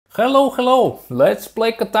Hello, let's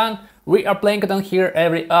play Catan. We are playing Catan here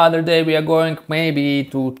every other day. We are going maybe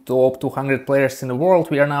to top 200 players in the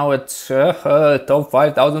world. We are now at top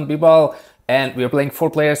 5,000 people and we are playing 4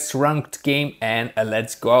 players ranked game and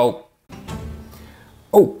let's go.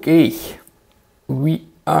 Okay, we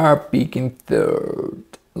are picking third.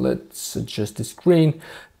 Let's adjust the screen.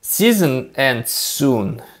 Season ends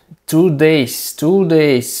soon. 2 days till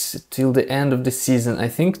the end of the season. I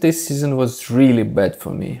think this season was really bad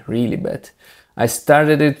for me, really bad. I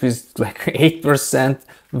started it with like 8%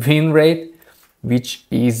 win rate, which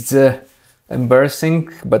is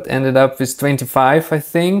embarrassing, but ended up with 25, I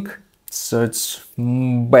think. So it's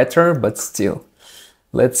better, but still.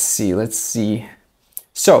 Let's see.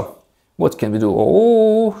 So, what can we do?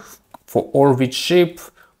 Oh, for Orbit ship,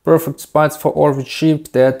 perfect spots for Orbit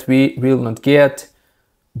ship that we will not get.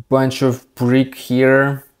 Bunch of brick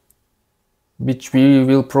here, which we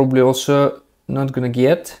will probably also not gonna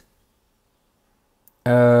get.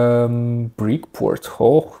 Brick port.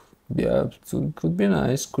 Oh, yeah, so could be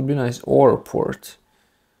nice. Ore port.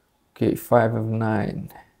 Okay, 5 of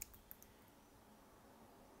 9.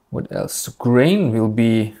 What else? Grain will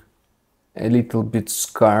be a little bit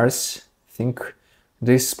scarce. I think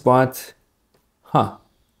this spot. Huh.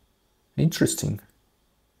 Interesting.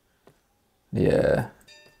 Yeah.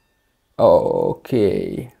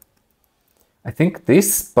 Okay. I think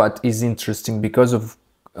this spot is interesting because of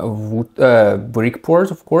wood, brick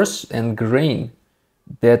port, of course, and grain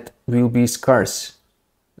that will be scarce.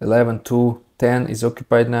 11 to 10 is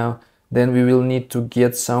occupied now. Then we will need to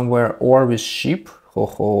get somewhere ore with sheep.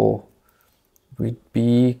 Ho, would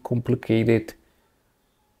be complicated.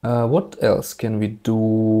 What else can we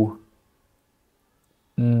do?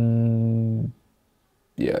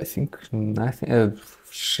 Yeah, I think nothing.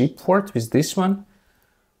 Sheep port with this one,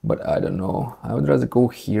 but I don't know. I would rather go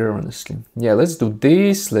here, honestly. Yeah, let's do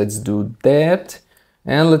this, let's do that,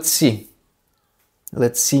 and let's see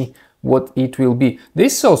what it will be.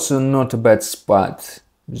 This is also not a bad spot.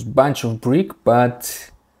 There's a bunch of brick,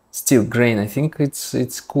 but still grain. I think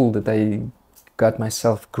it's cool that I got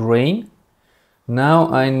myself grain. Now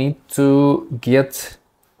I need to get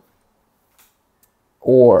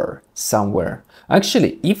ore somewhere.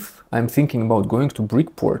 Actually, if I'm thinking about going to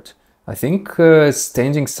Brickport, I think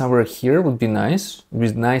standing somewhere here would be nice,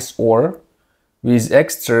 with nice ore, with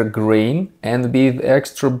extra grain and with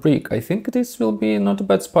extra brick. I think this will be not a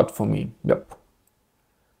bad spot for me. Yep.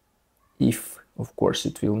 If, of course,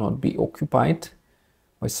 it will not be occupied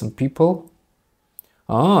by some people.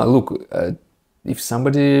 Ah, look, if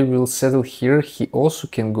somebody will settle here, he also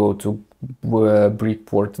can go to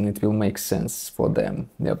Brickport and it will make sense for them.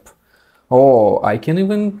 Yep. Oh, I can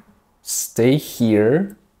even stay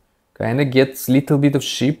here, kind of get a little bit of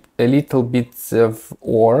sheep, a little bit of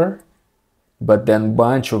ore, but then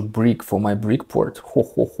bunch of brick for my brick port.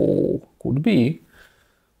 Ho. Could be.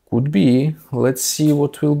 Let's see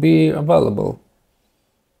what will be available.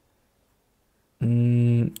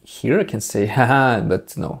 Here I can say haha,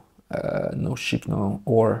 but no, no sheep, no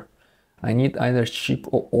ore. I need either sheep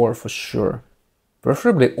or ore for sure,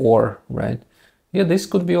 preferably ore, right? Yeah, this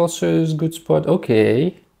could be also a good spot.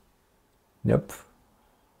 Okay. Yep.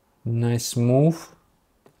 Nice move.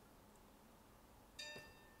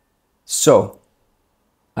 So,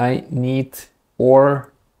 I need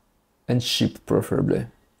ore and sheep preferably.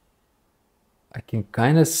 I can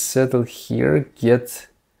kind of settle here, get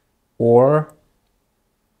ore,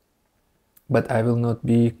 but I will not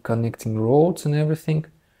be connecting roads and everything.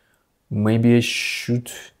 Maybe I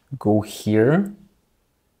should go here.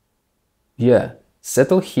 Yeah,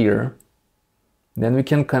 settle here. Then we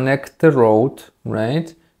can connect the road,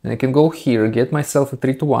 right? And I can go here, get myself a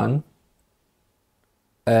 3 to 1.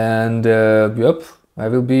 And yep, I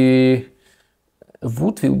will be...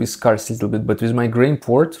 Wood will be scarce a little bit, but with my grain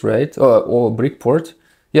port, right? Or brick port.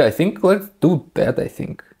 Yeah, I think let's do that, I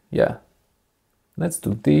think. Yeah. Let's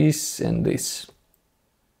do this and this.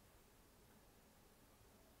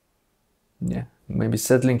 Yeah, maybe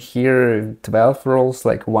settling here 12 rolls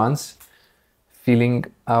like once. Filling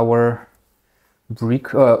our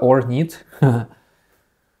brick ore need.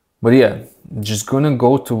 But yeah, just gonna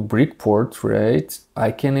go to Brickport, right?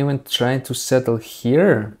 I can even try to settle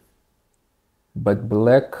here, but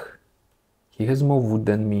black, he has more wood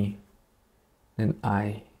than me, than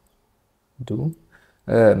I do.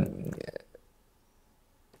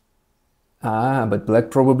 But black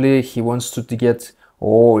probably he wants to get.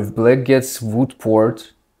 Oh, if black gets wood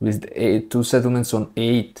port with 2 settlements on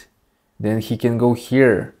 8, then he can go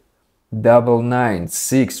here. Double 9,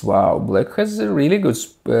 6. Wow, black has a really good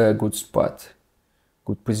good spot,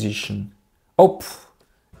 good position. Oh,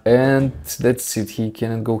 And that's it. He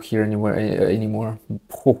cannot go here anywhere anymore.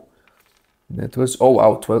 Oh, that was, oh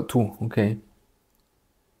wow, 12 2. Okay.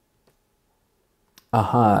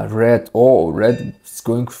 Aha, red. Oh, red is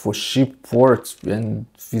going for sheep port and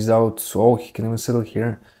without. Oh, he can even settle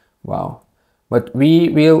here. Wow. But we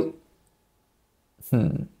will.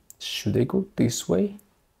 Should I go this way?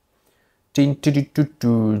 Should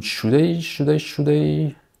I? Should I? Should I?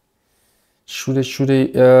 Should I?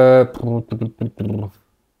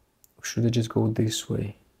 Should I just go this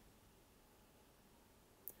way?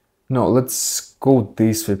 No, let's go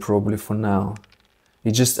this way probably for now.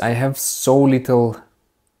 It just, I have so little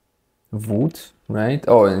wood, right?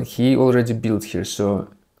 Oh, and he already built here, so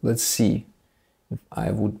let's see if I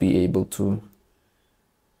would be able to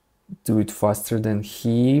do it faster than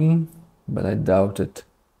him, but I doubt it.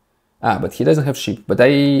 Ah, but he doesn't have sheep, but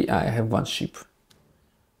I have one sheep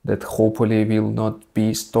that hopefully will not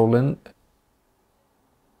be stolen.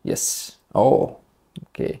 Yes. Oh,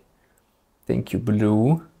 okay. Thank you,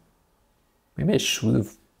 blue. Maybe I should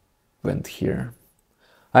have went here.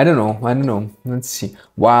 I don't know. I don't know. Let's see.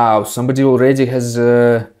 Wow, somebody already has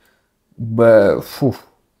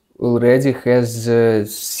already has a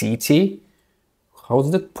city. How is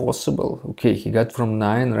that possible? Okay, he got from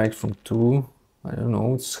 9, right from 2. I don't know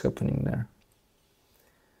what's happening there.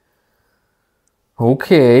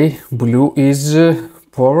 Okay, blue is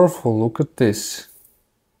powerful. Look at this.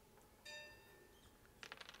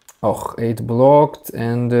 Oh, 8 blocked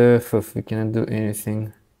and we cannot do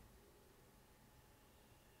anything.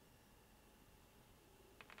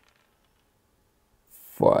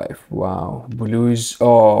 Five. Wow. Blue is,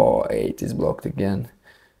 oh, 8 is blocked again.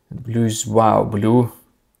 And blue is, wow, blue.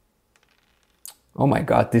 Oh my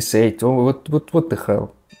god, this 8. Oh, what the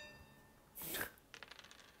hell?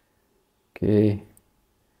 Okay.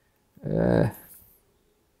 Let's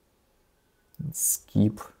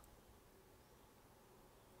skip.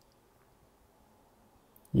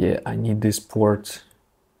 Yeah, I need this port.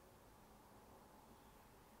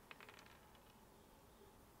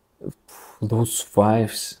 Those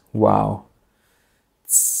 5s. Wow.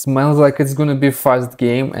 It smells like it's gonna be a fast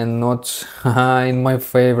game and not in my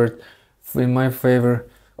favor. In my favor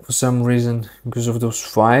for some reason because of those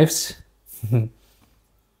 5s.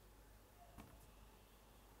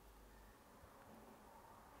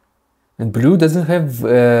 And blue doesn't have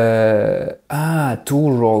 2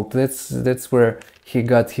 rolled. That's where he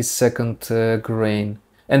got his second grain.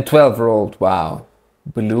 And 12 rolled. Wow.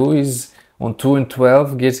 Blue is on 2 and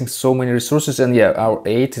 12 getting so many resources, and yeah, our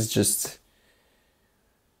 8 is just,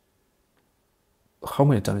 how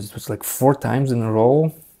many times? It was like 4 times in a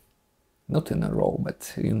row. Not in a row,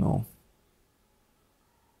 but you know.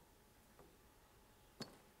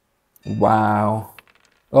 Wow.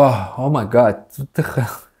 Oh my god. What the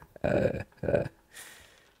hell?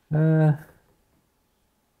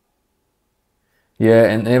 Yeah,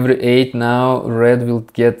 and every 8 now, red will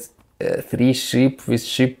get 3 sheep with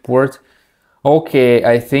sheep port. Okay,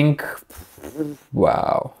 I think,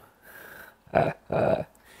 wow.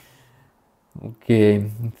 Okay,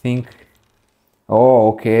 I think, oh,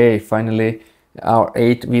 okay, finally our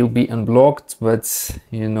 8 will be unblocked, but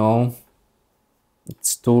you know,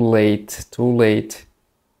 it's too late, too late.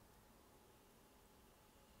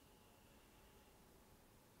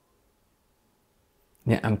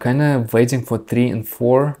 Yeah, I'm kind of waiting for 3 and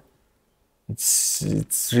 4.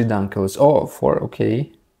 It's ridiculous. Oh, 4,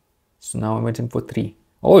 okay. So now I'm waiting for 3.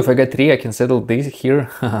 Oh, if I get 3, I can settle this here.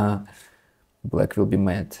 Black will be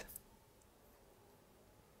mad.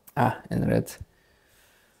 Ah, and red.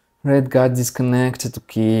 Red got disconnected.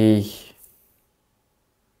 Okay.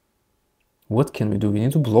 What can we do? We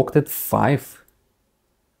need to block that 5.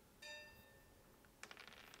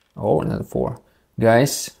 Oh, another 4.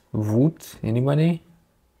 Guys, wood, anybody?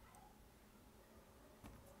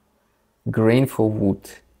 Grain for wood.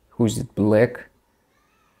 Who is it? Black.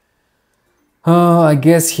 I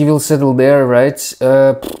guess he will settle there, right?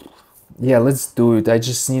 Yeah, let's do it. I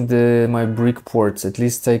just need my brick ports. At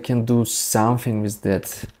least I can do something with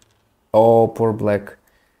that. Oh, poor black.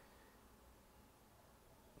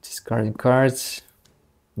 Discarding cards.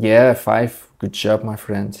 Yeah, 5. Good job, my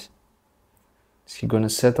friend. Is he gonna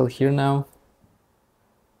settle here now?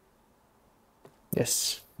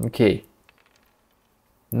 Yes. Okay.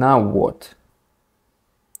 Now what?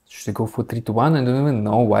 Should I go for 3 to 1? I don't even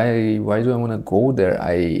know why do I want to go there.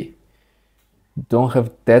 I don't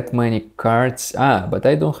have that many cards. But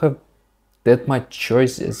I don't have that much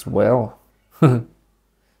choice as well.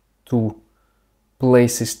 2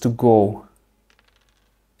 places to go.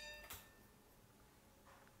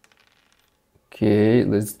 Okay,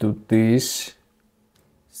 let's do this.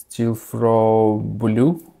 Still throw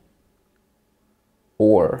blue.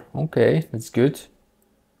 Ore. Okay, that's good.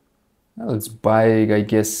 Well, let's buy, I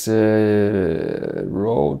guess,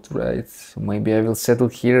 road, right? Maybe I will settle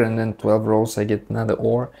here and then 12 rolls I get another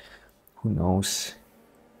ore. Who knows?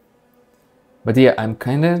 But yeah, I'm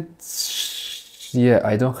kind of... Yeah,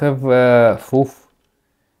 I don't have...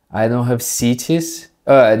 I don't have cities.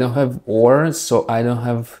 I don't have ore, so I don't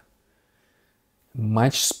have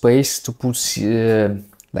much space to put...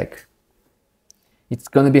 like... It's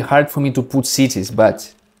gonna be hard for me to put cities,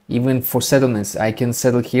 but... Even for settlements, I can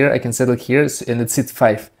settle here, and it's it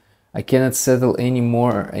 5. I cannot settle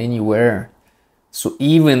anymore anywhere. So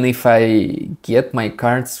even if I get my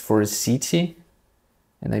cards for a city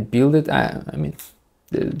and I build it, I mean,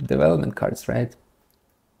 the development cards, right?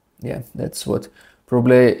 Yeah, that's what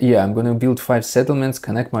probably, yeah, I'm gonna build 5 settlements,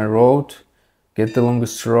 connect my road, get the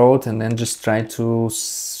longest road, and then just try to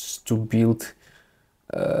build,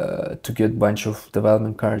 to get a bunch of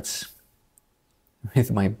development cards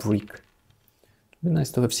with my brick. It'd be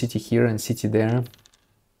nice to have city here and city there.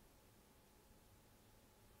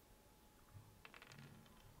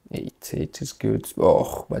 8 is good.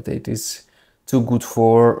 Oh, but 8 is too good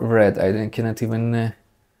for red. I cannot even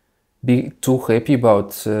be too happy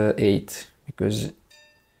about 8 because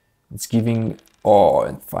it's giving... Oh,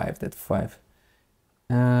 and 5, that 5.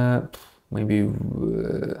 Maybe,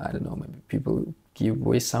 I don't know, maybe people give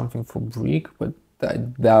away something for brick, but I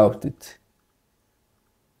doubt it.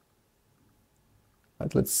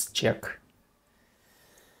 But let's check.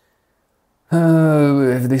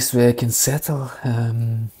 If this way I can settle.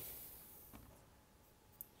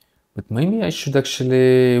 But maybe I should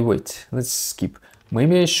actually... Wait, let's skip.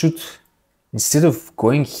 Maybe I should, instead of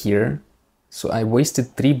going here, so I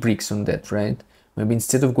wasted 3 bricks on that, right? Maybe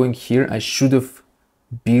instead of going here, I should have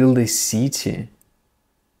built a city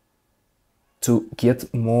to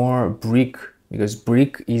get more brick, because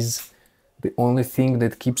brick is the only thing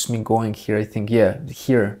that keeps me going here, I think. Yeah,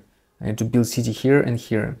 here. I have to build city here and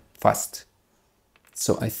here, fast.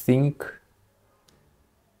 So I think...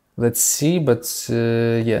 Let's see, but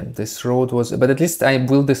yeah, this road was... But at least I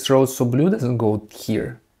built this road so blue doesn't go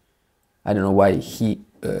here. I don't know why he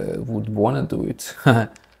would wanna do it.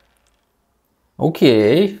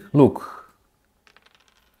 Okay, look.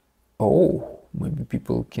 Oh, maybe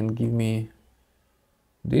people can give me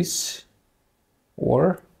this.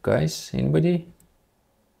 Or, guys, anybody?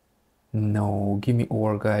 No, give me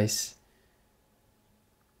ore, guys.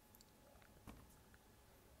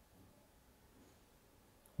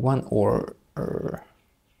 One ore.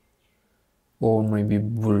 Or maybe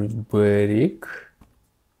brick.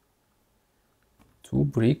 2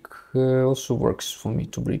 brick also works for me,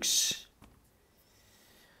 2 bricks.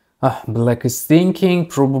 Black is thinking,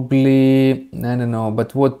 probably, I don't know,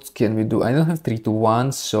 but what can we do? I don't have 3 to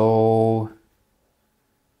 1, so...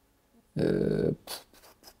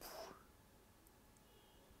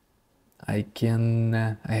 I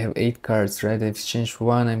can... I have 8 cards, right? I've exchanged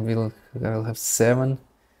 1, I will have 7.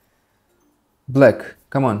 Black,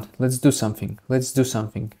 come on, let's do something. Let's do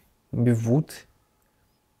something. Maybe wood?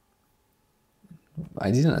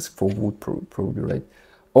 I didn't ask for wood, probably, right?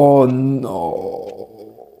 Oh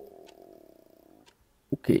no!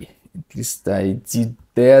 Okay, at least I did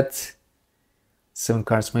that. 7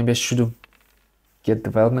 cards, maybe I should have get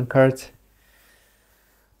development card.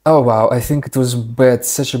 Oh wow, I think it was bad,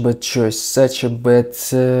 such a bad choice, such a bad...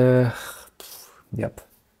 Yep.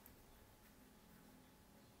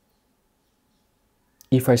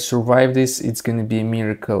 If I survive this, it's gonna be a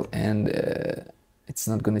miracle, and it's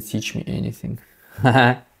not gonna teach me anything.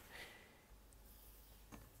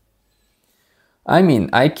 I mean,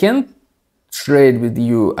 I can trade with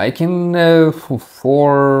you. I can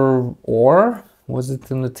 4 ore. Was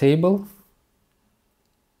it on the table?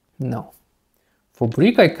 No. For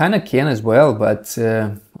brick, I kind of can as well, but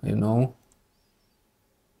you know,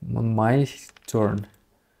 on my turn.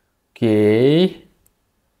 Okay.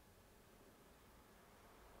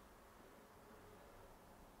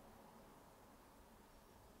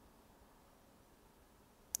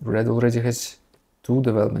 Red already has 2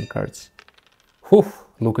 development cards. Whew,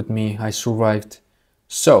 look at me, I survived.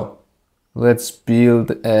 So, let's build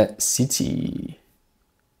a city.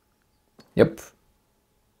 Yep.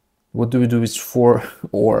 What do we do with 4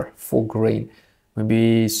 ore, 4 grain?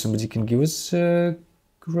 Maybe somebody can give us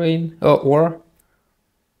grain, ore?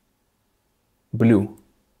 Blue.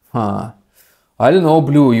 Huh. I don't know,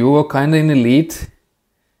 blue, you are kind of an elite.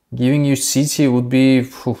 Giving you city would be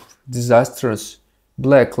disastrous.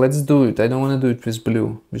 Black, let's do it. I don't want to do it with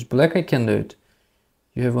blue. With black I can do it.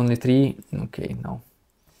 You have only 3. Okay, no.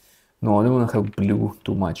 No, I don't want to have blue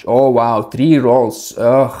too much. Oh wow, 3 rolls.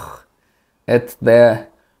 Ugh, at the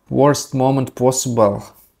worst moment possible.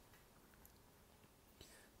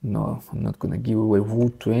 No, I'm not gonna give away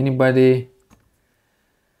wood to anybody.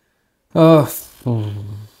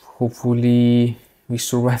 Hopefully we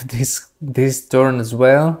survive this turn as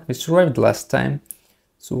well. We survived last time,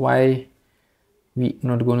 so why we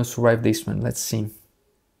not gonna survive this one? Let's see.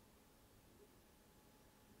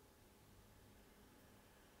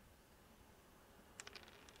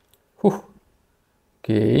 Whew.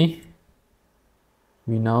 Okay,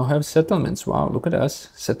 we now have settlements. Wow, look at us,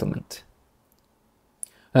 settlement.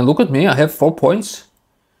 And look at me, I have 4 points.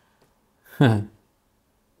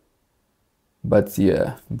 But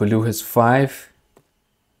yeah, blue has 5,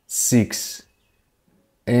 6,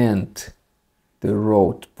 and the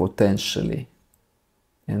road potentially.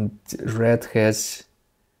 And red has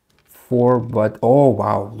 4, but oh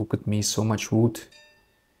wow, look at me, so much wood.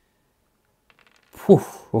 Whew,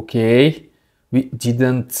 okay, we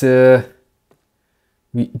didn't,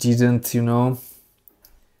 you know.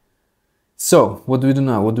 So what do we do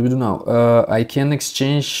now? What do we do now? I can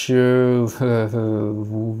exchange wood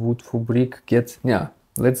for brick. Yeah.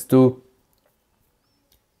 Let's do.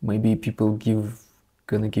 Maybe people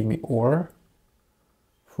gonna give me ore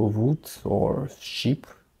for wood or sheep.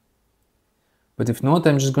 But if not,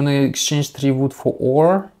 I'm just gonna exchange 3 wood for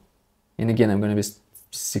ore. And again, I'm gonna be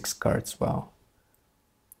 6 cards. Wow.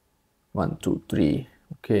 1, 2, 3.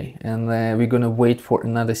 Okay, and we're gonna wait for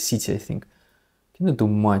another city, I think. Cannot do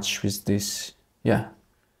much with this. Yeah,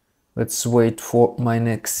 let's wait for my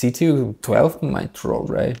next city. 12 might roll,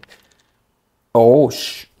 right? Oh,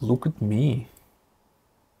 look at me.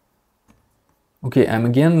 Okay, I'm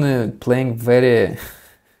again playing very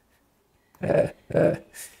I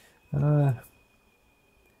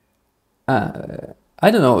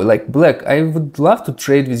don't know, like black. I would love to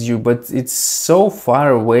trade with you, but it's so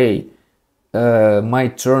far away. My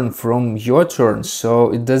turn from your turn,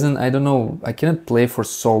 so it doesn't, I don't know, I cannot play for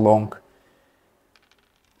so long.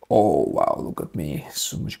 Oh wow, look at me,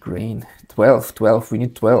 so much grain. 12, we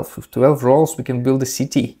need 12. With 12 rolls we can build a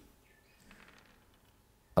city.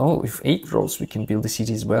 Oh, with 8 rolls we can build a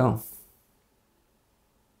city as well.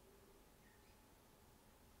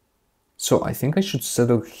 So I think I should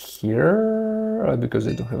settle here because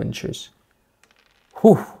I don't have any choice.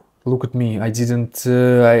 Whew. Look at me, I didn't,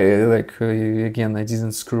 again, I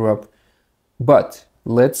didn't screw up. But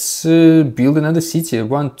let's build another city.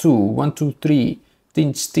 1, 2, 1, 2, 3.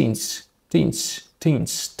 Tins, tins, tins,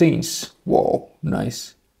 tins, tins. Whoa,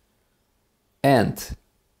 nice. And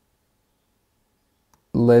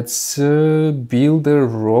let's build a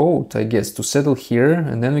road, I guess, to settle here.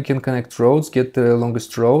 And then we can connect roads, get the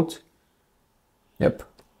longest road. Yep,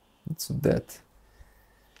 that's that.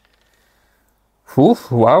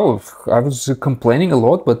 Oof, wow, I was complaining a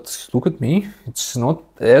lot, but look at me, it's not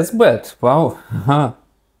as bad. Wow.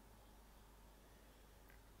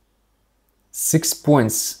 6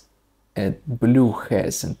 points at blue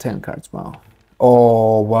has and 10 cards. Wow.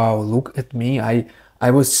 Oh wow, look at me. I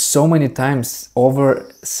was so many times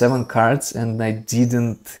over 7 cards and I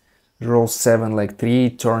didn't roll 7, like 3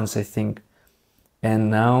 turns I think.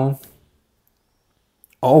 And now,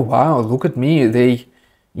 oh wow, look at me. They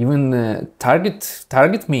even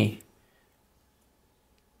target me.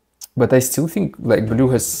 But I still think like blue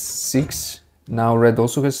has 6. Now red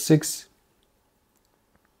also has 6.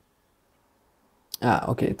 Ah,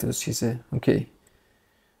 okay, it was his, okay.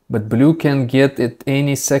 But blue can get at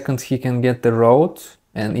any second, he can get the road,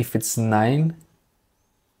 and if it's 9,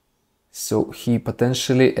 so he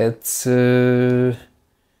potentially at,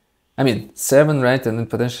 I mean 7, right, and then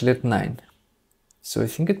potentially at 9. So I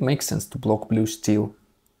think it makes sense to block blue still.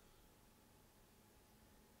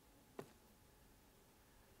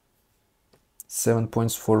 Seven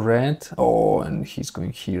points for red. Oh, and he's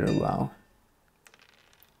going here, wow.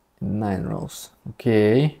 9 rolls,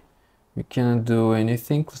 okay. We cannot do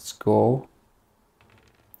anything, let's go.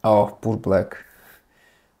 Oh, poor black.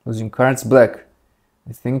 Losing cards, black.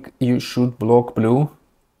 I think you should block blue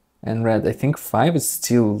and red. I think 5 is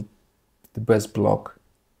still the best block.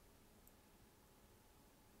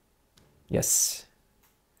 Yes.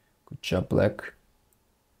 Good job, black.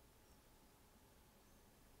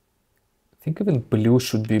 I think even blue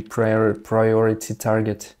should be priority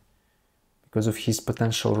target because of his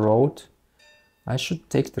potential road. I should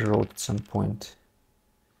take the road at some point.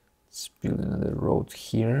 Let's build another road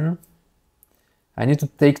here. I need to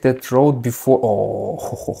take that road before...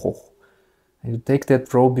 Oh, I need to take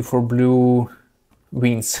that road before blue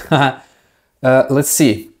wins. Let's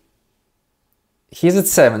see. He's at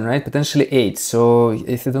 7, right? Potentially 8. So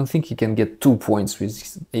I don't think he can get 2 points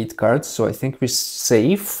with 8 cards. So I think we're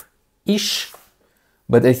safe-ish.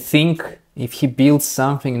 But I think if he builds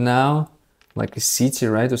something now, like a city,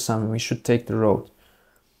 right, or something, we should take the road.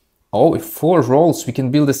 Oh, if 4 rolls, we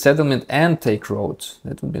can build a settlement and take roads.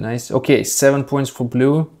 That would be nice. Okay, 7 points for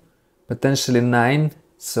blue, potentially 9.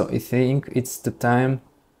 So I think it's the time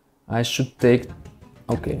I should take...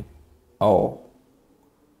 Okay. Oh.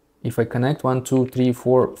 If I connect 1, 2, 3,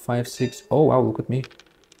 4, 5, 6. Oh, wow, look at me.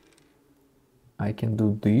 I can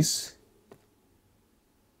do this.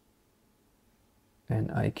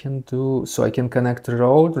 And I can do... So I can connect the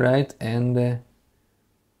road, right? And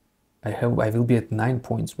I will be at 9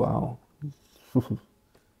 points. Wow.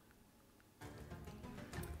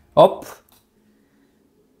 Up.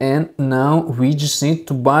 And now we just need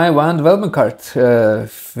to buy 1 development card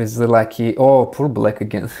with the lucky... Oh, poor black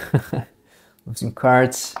again. Losing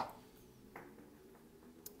cards.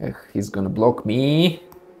 He's gonna block me.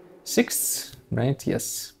 6, right?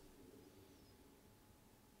 Yes.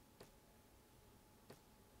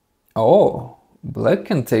 Oh, black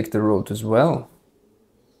can take the road as well.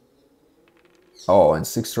 Oh, and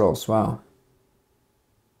 6 rolls, wow.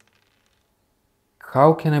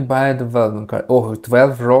 How can I buy a development card? Oh,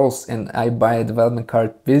 12 rolls and I buy a development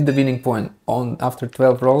card with the winning point on after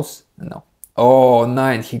 12 rolls? No. Oh,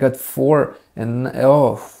 9, he got 4 and...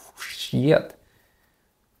 Oh, shit.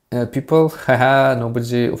 People, haha,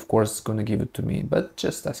 nobody, of course, is gonna give it to me, but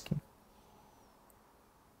just asking.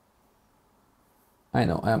 I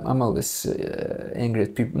know, I'm always angry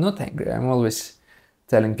at people. Not angry, I'm always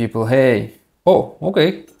telling people, hey, oh,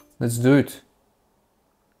 okay, let's do it.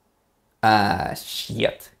 Ah,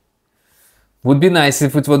 shit. Would be nice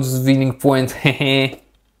if it was winning point,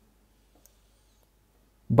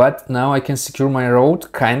 But now I can secure my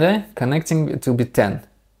road, kinda. Connecting, it will be 10.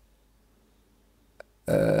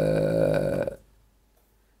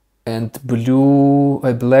 And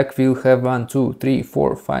black will have 1, 2, 3,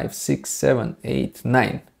 4, 5, 6, 7, 8,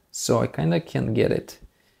 9. So I kinda can get it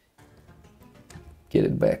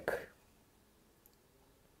back.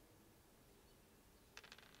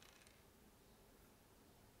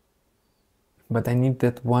 But I need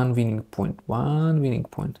that 1 winning point. 1 winning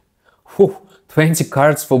point. Whew, 20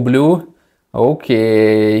 cards for blue.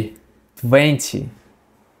 Okay, 20.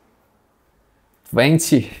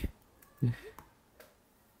 20.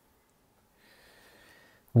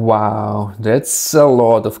 Wow, that's a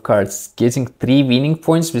lot of cards. Getting 3 winning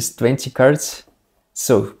points with 20 cards.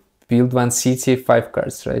 So build 1 city, 5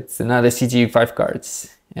 cards, right? Another city, 5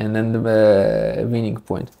 cards, and then the winning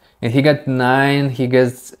point. And he got 9. He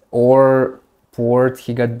gets ore port.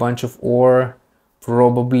 He got bunch of ore,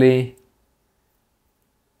 probably.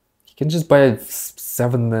 He can just buy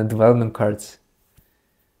 7 development cards.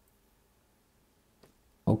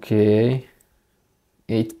 Okay,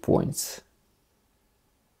 8 points.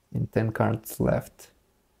 And 10 cards left.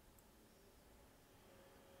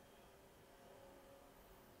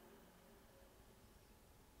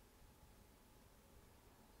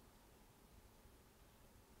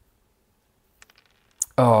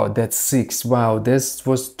 Oh, that's 6. Wow, this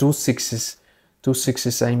was 2 6s. 2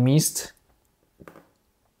 6s I missed.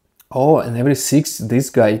 Oh, and every 6 this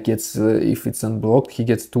guy gets, if it's unblocked, he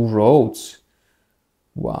gets 2 roads.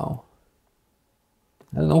 Wow.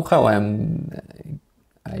 I don't know how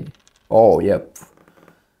oh, yep.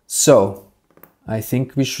 So, I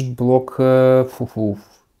think we should block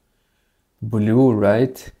blue,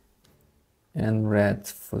 right? And red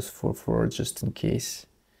for just in case.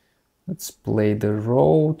 Let's play the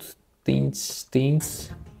road. Teens.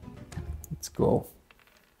 Let's go.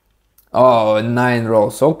 Oh, 9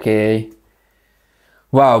 rolls. Okay.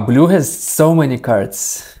 Wow, blue has so many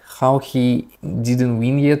cards. How he didn't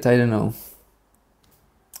win yet, I don't know.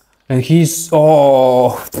 And he's...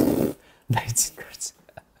 Oh... 19 cards.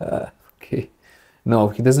 Okay. No,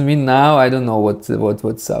 he doesn't win now. I don't know what's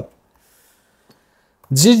up.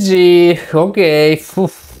 GG. Okay.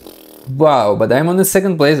 Wow, but I'm on the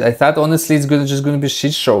 2nd place. I thought honestly it's just gonna be a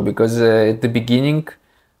shit show because at the beginning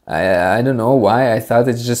I don't know why I thought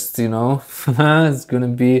it's just, you know, it's gonna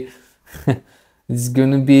be it's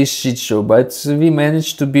gonna be a shit show, but we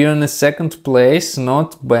managed to be on the 2nd place.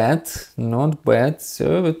 Not bad, not bad.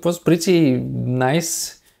 So it was pretty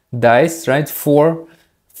nice dice, right? 4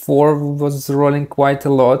 was rolling quite a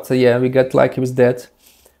lot. Yeah, we got lucky with that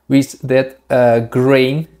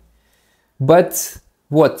grain. But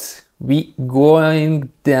what? We're going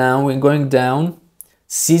down.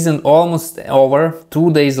 Season almost over,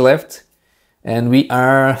 2 days left, and we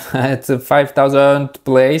are at the 5,000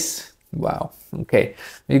 place. Wow, Okay,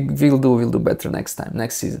 we'll do better next time,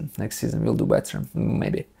 next season we'll do better,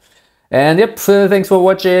 maybe. And yep, thanks for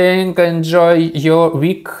watching. Enjoy your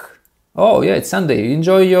week. Oh yeah, it's Sunday.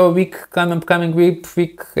 Enjoy your week, coming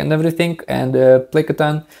week, and everything. And play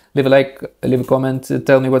Catan. Leave a like, leave a comment.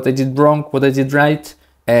 Tell me what I did wrong, what I did right.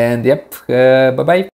 And yep, bye bye.